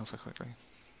did you fail so quickly?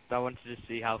 I wanted to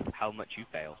see how much you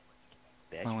failed.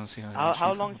 Bitch. I want to see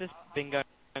How long's this been going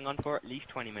on for? At least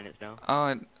 20 minutes now.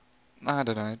 I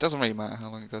don't know. It doesn't really matter how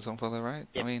long it goes on for, though, right?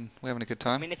 Yep. I mean, we're having a good I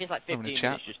time. mean, if it's like Having 15 a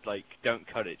chat. minutes, just like don't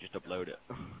cut it, just upload it.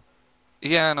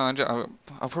 Yeah, no,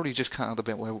 I'll probably just cut out the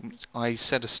bit where I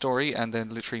said a story and then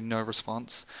literally no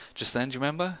response. Just then, do you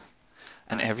remember?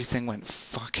 And Nice. everything went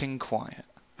fucking quiet.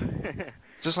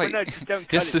 Just like well, no, just don't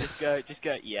cut yes, it. Just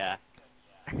go. Yeah.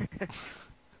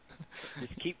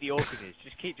 Just keep the awkwardness.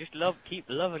 Keep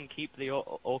love and keep the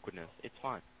awkwardness. It's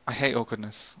fine. I hate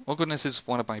awkwardness. Awkwardness is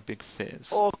one of my big fears.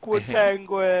 Awkward I hate-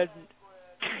 penguin.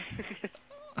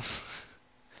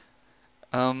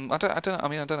 I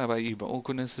don't know about you, but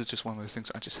awkwardness is just one of those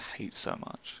things I just hate so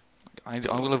much. Like,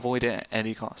 I will avoid it at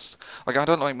any cost. Like, I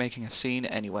don't like making a scene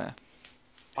anywhere.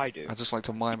 I do. I just like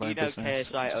to mind my You know business.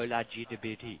 KSI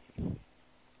OLAGDBT.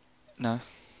 No.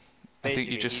 I think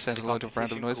you Basically, just he's said the a load of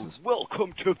random competition noises. called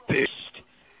Welcome to Beast.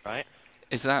 Right?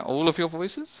 Is that all of your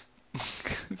voices?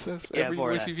 That's Yeah, every more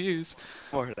or voice less. you've used.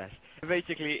 More or less.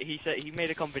 Basically, he said he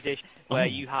made a competition where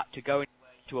you had to go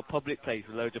into a public place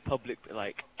with loads of public,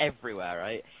 like, everywhere,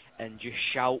 right? And just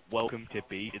shout "Welcome to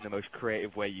Beast" in the most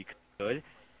creative way you could.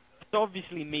 So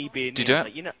obviously, me being Did me,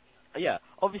 you? I'm like, yeah.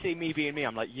 Obviously, me being me,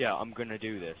 I'm like, yeah, I'm gonna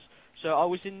do this. So I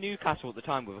was in Newcastle at the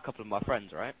time with a couple of my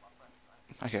friends, right?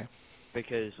 Okay.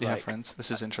 Because You like, have friends.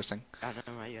 This is interesting. I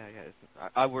know, right? Yeah.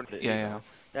 I wouldn't. Yeah.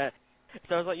 So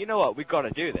I was like, you know what? We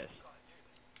gotta do this.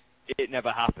 It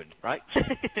never happened, right?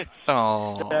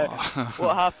 Oh.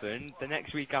 What happened, the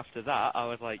next week after that, I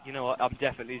was like, you know what, I'm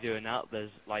definitely doing that.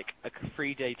 There's like a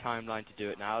 3-day timeline to do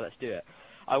it now, let's do it.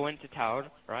 I went to town,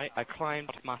 right? I climbed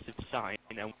a massive sign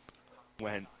and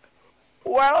went,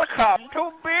 "Welcome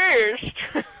to Beast!"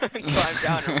 and climbed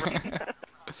down and ran.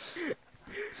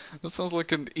 That sounds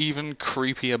like an even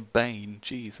creepier Bane.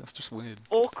 Jeez, that's just weird.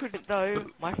 Awkward though,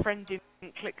 my friend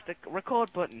didn't click the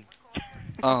record button.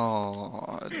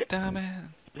 Oh, damn it.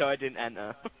 So I didn't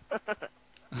enter.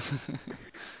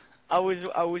 I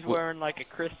was wearing like a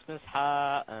Christmas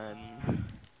hat and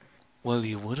Well,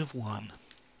 you would have won.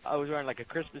 I was wearing like a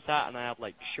Christmas hat and I had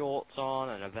like shorts on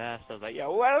and a vest. I was like, yeah,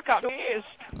 welcome to Beast.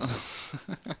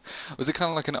 Was it kind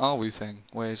of like an Arwu thing,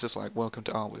 where it's just like, welcome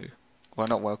to Arwu? Well,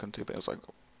 not welcome to, but it was like,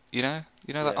 you know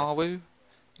that Yeah. Arwu?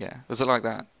 Yeah. Was it like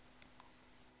that?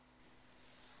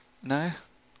 No?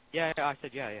 Yeah, I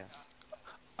said yeah.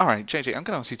 Alright, JJ, I'm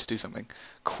going to ask you to do something.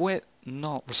 Quit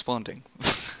not responding.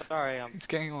 Sorry, It's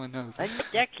getting on my nerves. I'm not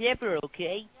that clever,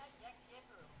 okay?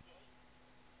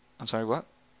 I'm sorry, what?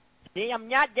 See, I'm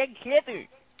not that clever.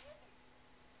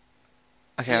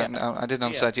 Okay, Yeah. I didn't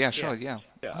understand. Yeah, sure, yeah.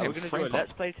 Are we gonna do a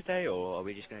let's play today, or are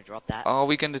we just gonna drop that? Are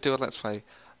we going to do a let's play?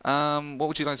 What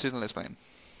would you like to do in the let's play?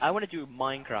 I want to do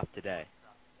Minecraft today.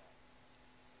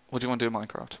 What do you want to do in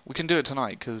Minecraft? We can do it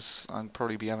tonight, because I'll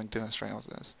probably be having dinner straight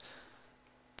after this.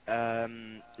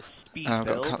 Speed I've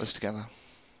got build. to cut this together.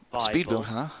 Bible, Speed build,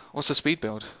 huh? What's the speed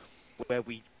build? where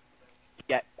we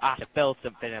get asked to build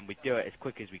something and we do it as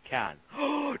quick as we can.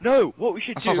 No, what we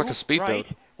should That do. sounds like a speed right? build.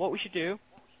 What we should do,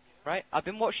 right? I've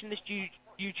been watching this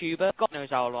YouTuber, God knows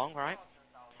how long, right?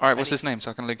 Alright, what's his name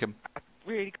so I can link him?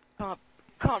 Really can't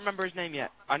remember his name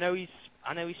yet. I know he's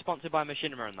sponsored by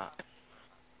Machinima and that.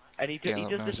 And he Yeah, does I've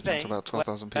this noticed it's thing about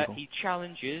 12,000 where people. he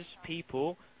challenges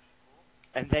people,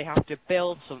 and they have to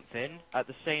build something at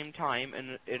the same time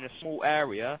in a small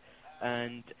area,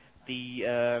 and the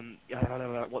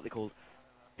what they called,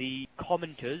 the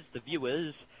commenters, the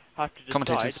viewers, have to decide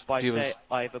Commentators, by viewers.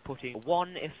 either putting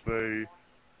 1 if they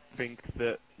think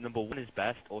that number 1 is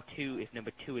best, or 2 if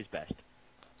number 2 is best.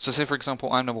 So say for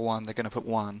example I'm number 1, they're going to put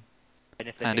 1, And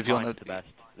if they And think if you're mine's not- the best,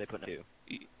 they put 2.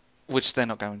 which they're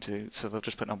not going to, so they'll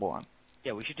just put number 1.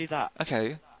 Yeah, we should do that.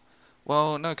 Okay.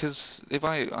 Well, no, because if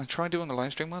I tried doing the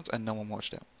live stream once and no one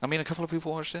watched it. I mean, a couple of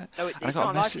people watched it. No, And I it's got a not a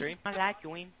live message- stream. I like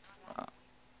doing.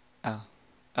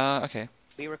 Okay.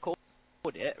 We record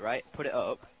it, right? Put it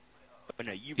up. Oh,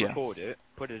 no, you Yeah. record it,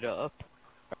 put it up,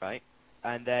 right?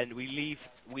 And then we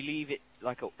leave it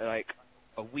like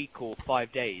a week or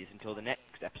 5 days until the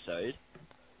next episode,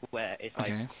 where it's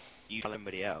like Okay. you tell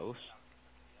somebody else,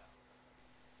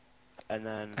 and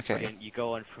then Okay. friggin' you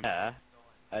go on from there,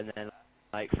 and then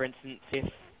like for instance,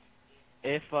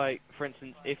 if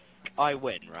I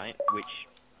win, right, which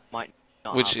might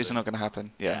not Which happen, is not going to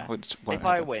happen. Yeah. Which won't if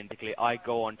I happen. win, basically I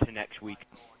go on to next week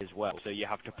as well, so you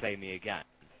have to play me again,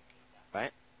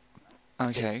 right?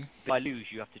 Okay. If I lose,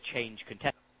 you have to change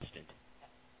contestant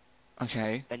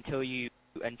Okay. until you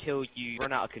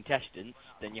run out of contestants.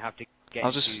 Then you have to get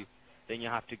I'll just- then you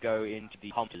have to go into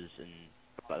the commenters and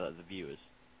like that, the viewers.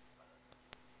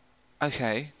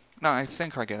 Okay. No, I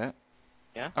think I get it.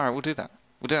 Yeah? Alright, we'll do that.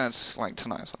 We'll do that like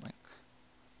tonight or something.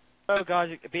 So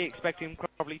guys, be expecting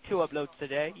probably 2 uploads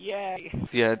today. Yay!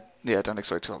 Yeah, don't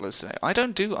expect 2 uploads today. I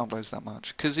don't do uploads that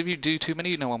much, because if you do too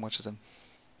many, no one watches them.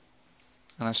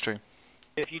 And that's true.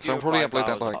 If you do So I'll probably 5 upload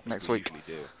that hours like apart, next we week.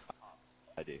 usually do.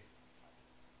 I do.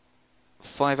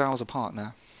 5 hours apart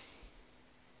now.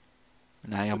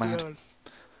 Now you're Oh my mad. God.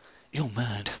 You're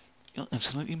mad. You're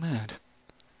absolutely mad.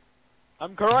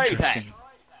 I'm crazy! Interesting.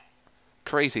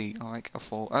 Crazy, like I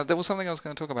thought. There was something I was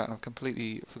going to talk about and I've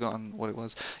completely forgotten what it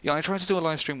was. Yeah, I tried to do a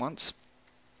live stream once,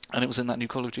 and it was in that new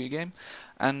Call of Duty game,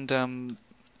 and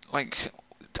like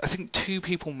I think 2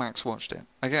 people max watched it.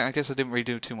 I guess I didn't really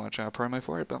do too much promo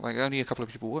for it, but like only a couple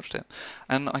of people watched it,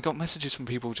 and I got messages from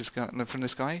people from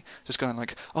this guy just going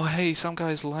like, "Oh hey, some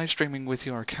guy's live streaming with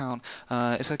your account.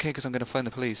 It's okay because I'm going to phone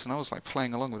the police." And I was like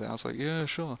playing along with it. I was like, "Yeah,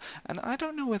 sure." And I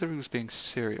don't know whether he was being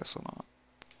serious or not.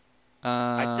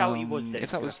 I doubt he was If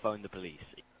that was phone the police.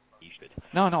 You should.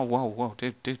 no, whoa,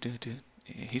 dude.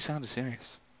 He sounded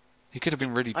serious. He could have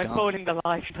been really I'm dumb. phoning the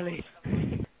live police.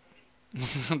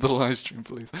 The live stream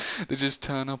police. They just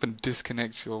turn up and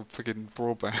disconnect your freaking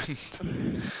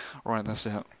broadband. Right, that's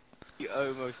it. You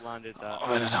almost landed that.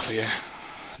 I had enough of you.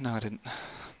 No, I didn't.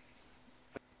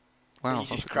 Wow, you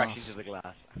that's just a crashed glass. into the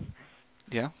glass.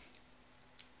 Yeah.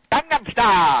 Gangnam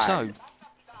Style! So,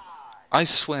 I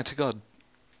swear to God.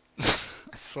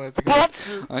 I swear to God.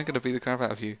 I'm gonna beat the crap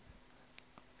out of you.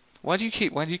 Why do you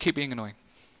keep being annoying?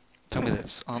 Tell me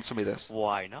this. Answer me this.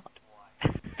 Why not?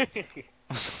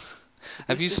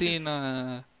 Have you seen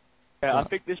Yeah, I What?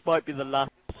 think this might be the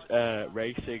last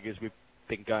racing as we've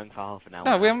been going for half an hour.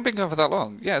 No, we haven't been going for that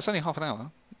long. Yeah, it's only half an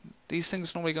hour. These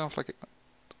things normally go off like...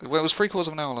 Well, it was 3/4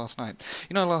 of an hour last night.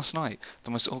 You know, last night,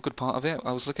 the most awkward part of it,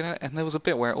 I was looking at it, and there was a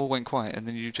bit where it all went quiet, and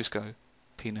then you just go,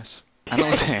 penis. And that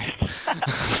was it.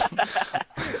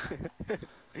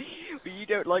 But you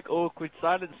don't like awkward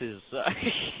silences. So,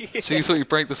 So you thought you'd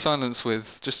break the silence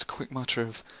with just a quick mutter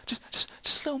of...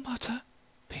 Just a little mutter.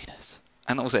 Penis.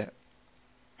 And that was it.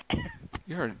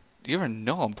 You're a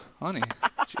knob, aren't you?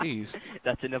 Jeez.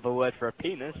 That's another word for a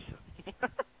penis.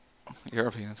 You're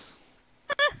a penis.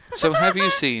 So have you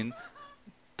seen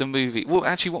the movie... Well,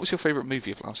 actually, what was your favourite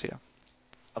movie of last year?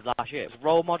 Of last year. Was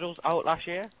Role Models out last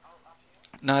year?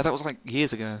 No, that was like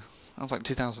years ago. That was like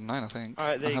 2009, I think.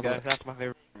 Alright, there I'll you have a go. look. That's my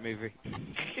favourite movie.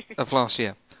 Of last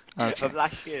year. Okay. Of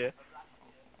last year. Did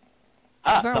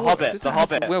Ah, that The wa- Hobbit. did The that have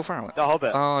Hobbit. Will Ferrell? The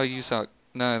Hobbit. Oh, you suck.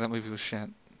 No, that movie was shit.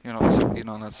 You're not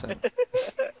allowed to say.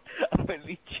 I'm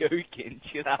only joking.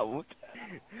 Chill out.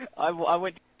 I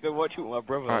went to go watch it with my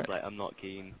brother. I was Right. like, I'm not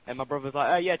keen. And my brother was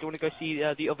like, oh yeah, do you want to go see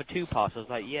the other 2 parts? I was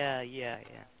like, yeah.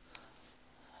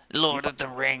 Lord of the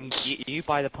Rings. You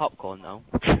buy the popcorn though.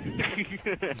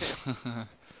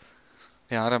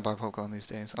 Yeah, I don't buy popcorn these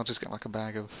days. I'll just get like a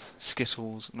bag of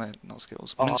Skittles. No, not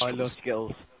Skittles. Oh, I Minstrels. love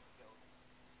Skittles.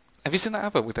 Have you seen that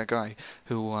advert with that guy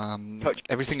who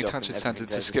everything he Stuff and touches turns everything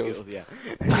into goes Skittles? to yeah.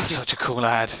 That's such a cool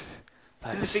ad.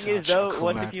 That The is thing is such a though, cool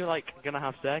what ad. if you like gonna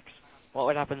have sex? What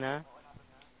would happen there?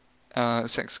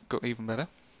 Sex got even better.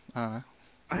 I don't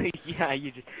know. Yeah,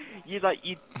 you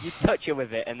touch her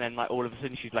with it, and then like all of a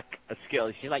sudden she's like a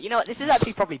Skittle. She's like, you know what? This is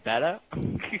actually probably better.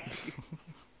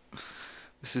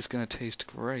 This is gonna taste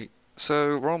great. So,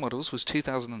 Role Models was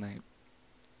 2008.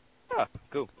 Oh,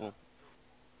 cool.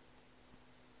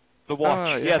 The Watch.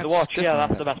 Oh, yeah, The Watch. definitely Yeah,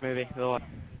 that's that. the best movie. The Watch.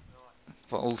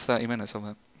 For all 30 minutes of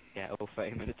it. Yeah, all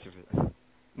 30 minutes of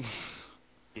it.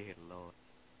 Dear Lord.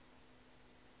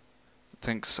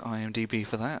 Thanks IMDb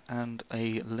for that, and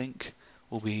a link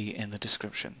will be in the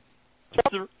description.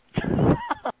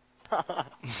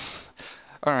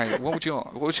 Alright, what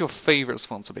would your favourite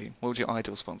sponsor be? What would your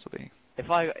ideal sponsor be? If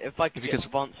I could If you get could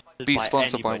sponsored Be by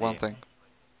sponsored by anybody, one thing.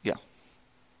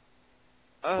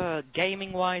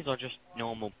 gaming wise or just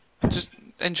normal? Just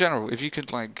in general, if you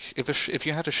could like, if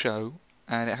you had a show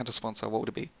and it had a sponsor, what would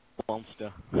it be?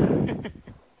 Monster.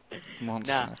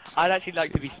 Monster. Nah, I'd actually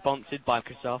like to be sponsored by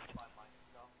Microsoft.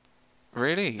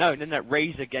 Really? No,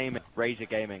 Razer Gaming. Razer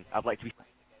Gaming. I'd like to be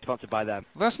sponsored by them.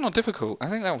 That's not difficult. I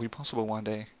think that will be possible one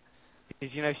day.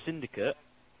 Because you know Syndicate.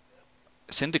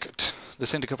 Syndicate, the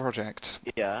Syndicate project.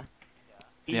 Yeah.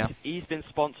 Yeah. He's been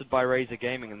sponsored by Razer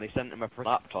Gaming, and they sent him a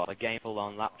laptop, a game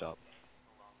full-on laptop.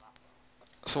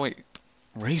 So wait,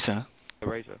 Razer The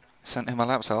Razer. sent him a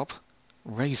laptop.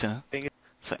 Razer Thing is,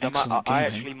 for excellent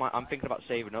gaming. I'm thinking about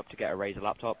saving up to get a Razer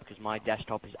laptop because my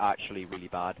desktop is actually really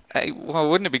bad. Hey, well,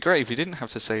 wouldn't it be great if you didn't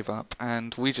have to save up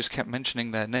and we just kept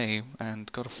mentioning their name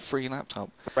and got a free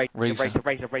laptop? Razer.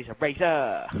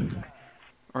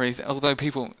 Razer. Although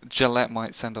Gillette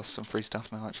might send us some free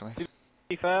stuff now, actually. To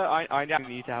be fair, I now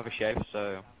need to have a shave,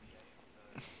 so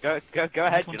go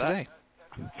ahead, One Gillette.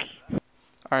 today.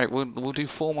 All right, we'll do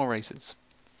 4 more races,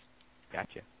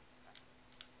 Gotcha.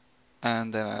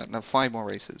 and then no, 5 more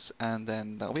races, and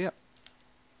then that'll be it.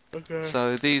 Okay.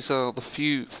 So these are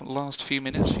the last few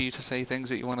minutes for you to say things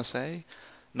that you want to say.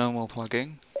 No more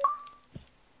plugging.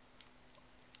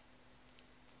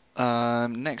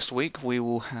 Next week we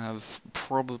will have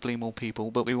probably more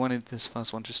people, but we wanted this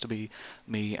first one just to be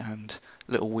me and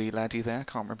little wee laddie there.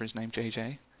 Can't remember his name,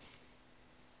 JJ.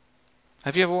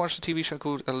 Have you ever watched a TV show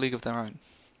called A League of Their Own?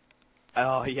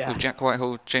 Oh yeah. With Jack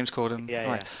Whitehall, James Corden. Yeah,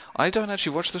 right. yeah. I don't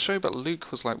actually watch the show, but Luke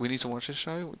was like, we need to watch this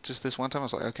show. Just this one time, I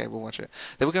was like, okay, we'll watch it.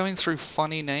 They were going through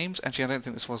funny names. Actually, I don't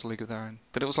think this was A League of Their Own,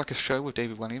 but it was like a show with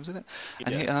David Williams in it.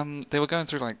 And Yeah. they were going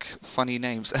through like funny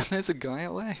names, and there's a guy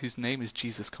out there whose name is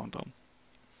Jesus Condom.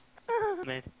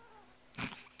 Man.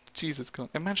 Jesus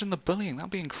Condom. Imagine the bullying.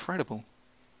 That'd be incredible.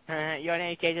 Your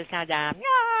name is Jesus Condom.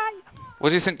 What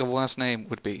do you think the worst name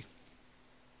would be?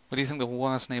 What do you think the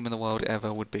worst name in the world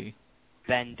ever would be?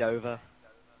 Bend over.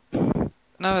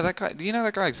 No, that guy. Do you know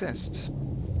that guy exists?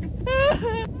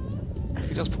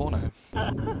 He does porno.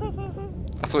 I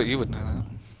thought you would know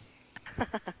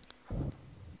that.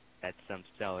 That's some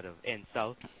sort of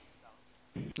insult.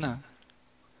 No.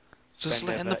 Just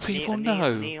Bend letting the over. people Kneel-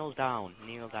 know. Kneel down.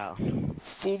 Kneel down.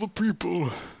 For the people.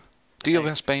 Do your Okay.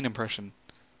 best Bane impression.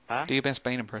 Huh? Do your best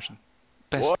Bane impression.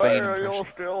 Best Why Bane are impression. you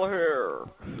still here?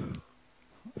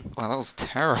 Wow, that was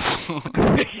terrible.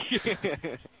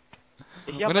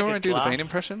 Whenever I do the Bane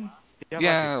impression,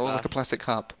 yeah, or like a plastic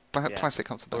cup. Plastic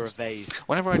cup's the Or a best. vase.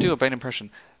 Whenever I do a Bane impression,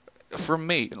 from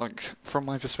me, like from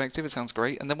my perspective, it sounds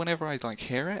great, and then whenever I like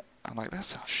hear it, I'm like, that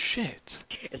sounds shit.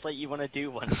 It's like you want to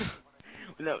do one.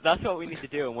 No, that's what we need to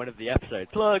do in one of the episodes.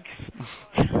 Plugs!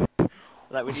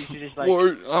 Like, we need to just, like...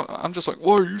 I'm just like,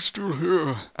 why are you still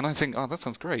here? And I think, oh, that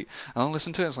sounds great. And I'll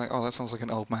listen to it, it's like, oh, that sounds like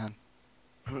an old man.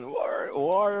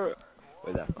 Why...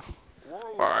 Wait there.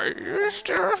 Why are you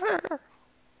still here?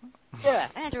 Yeah,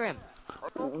 answer him!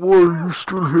 Why are you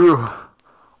still here?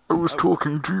 I was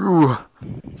talking to you.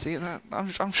 See that?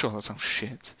 I'm sure that sounds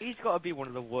shit. He's got to be one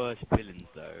of the worst villains,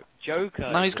 though. Joker...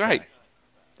 No, is he's the great.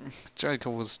 best. Joker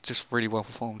was just really well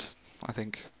performed, I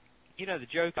think. You know, the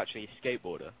Joker actually is a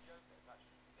skateboarder.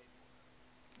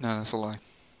 No, that's a lie.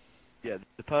 Yeah,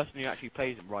 the person who actually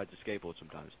plays him rides a skateboard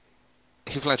sometimes.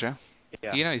 Heath Ledger.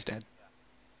 Yeah. You know he's dead.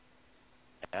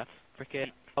 Yeah,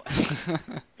 frickin'...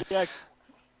 Yeah,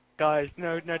 guys,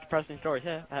 no depressing stories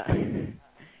here.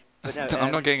 But no,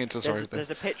 I'm not getting into a story with there's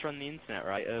this. a picture on the internet,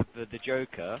 right, of the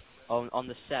Joker on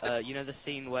the set. You know the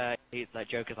scene where like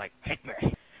Joker's like, hit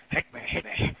me,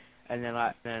 and then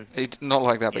Not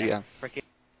like that, but yeah. frickin'.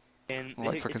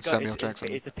 Like it's frickin' got- Samuel it's-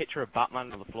 Jackson. It's a picture of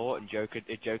Batman on the floor, and Joker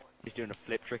is doing a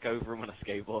flip trick over him on a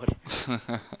skateboard.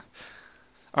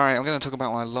 Alright, I'm going to talk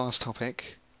about my last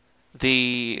topic.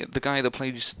 The guy that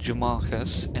plays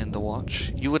Jamarcus in The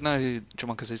Watch. You would know who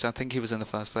Jamarcus is. I think he was in the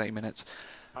first 30 minutes.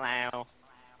 Hello.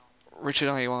 Richard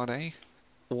Ayoade,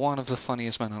 one of the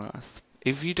funniest men on earth.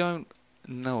 If you don't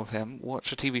know of him,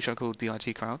 watch a TV show called The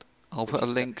IT Crowd. I'll put a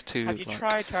link to... Have you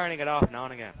tried turning it off now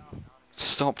and again?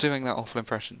 Stop doing that awful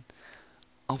impression.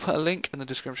 I'll put a link in the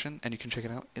description and you can check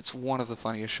it out. It's one of the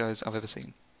funniest shows I've ever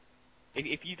seen.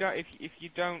 If you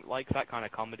don't like that kind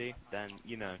of comedy, then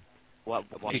you know what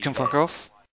You can fuck off.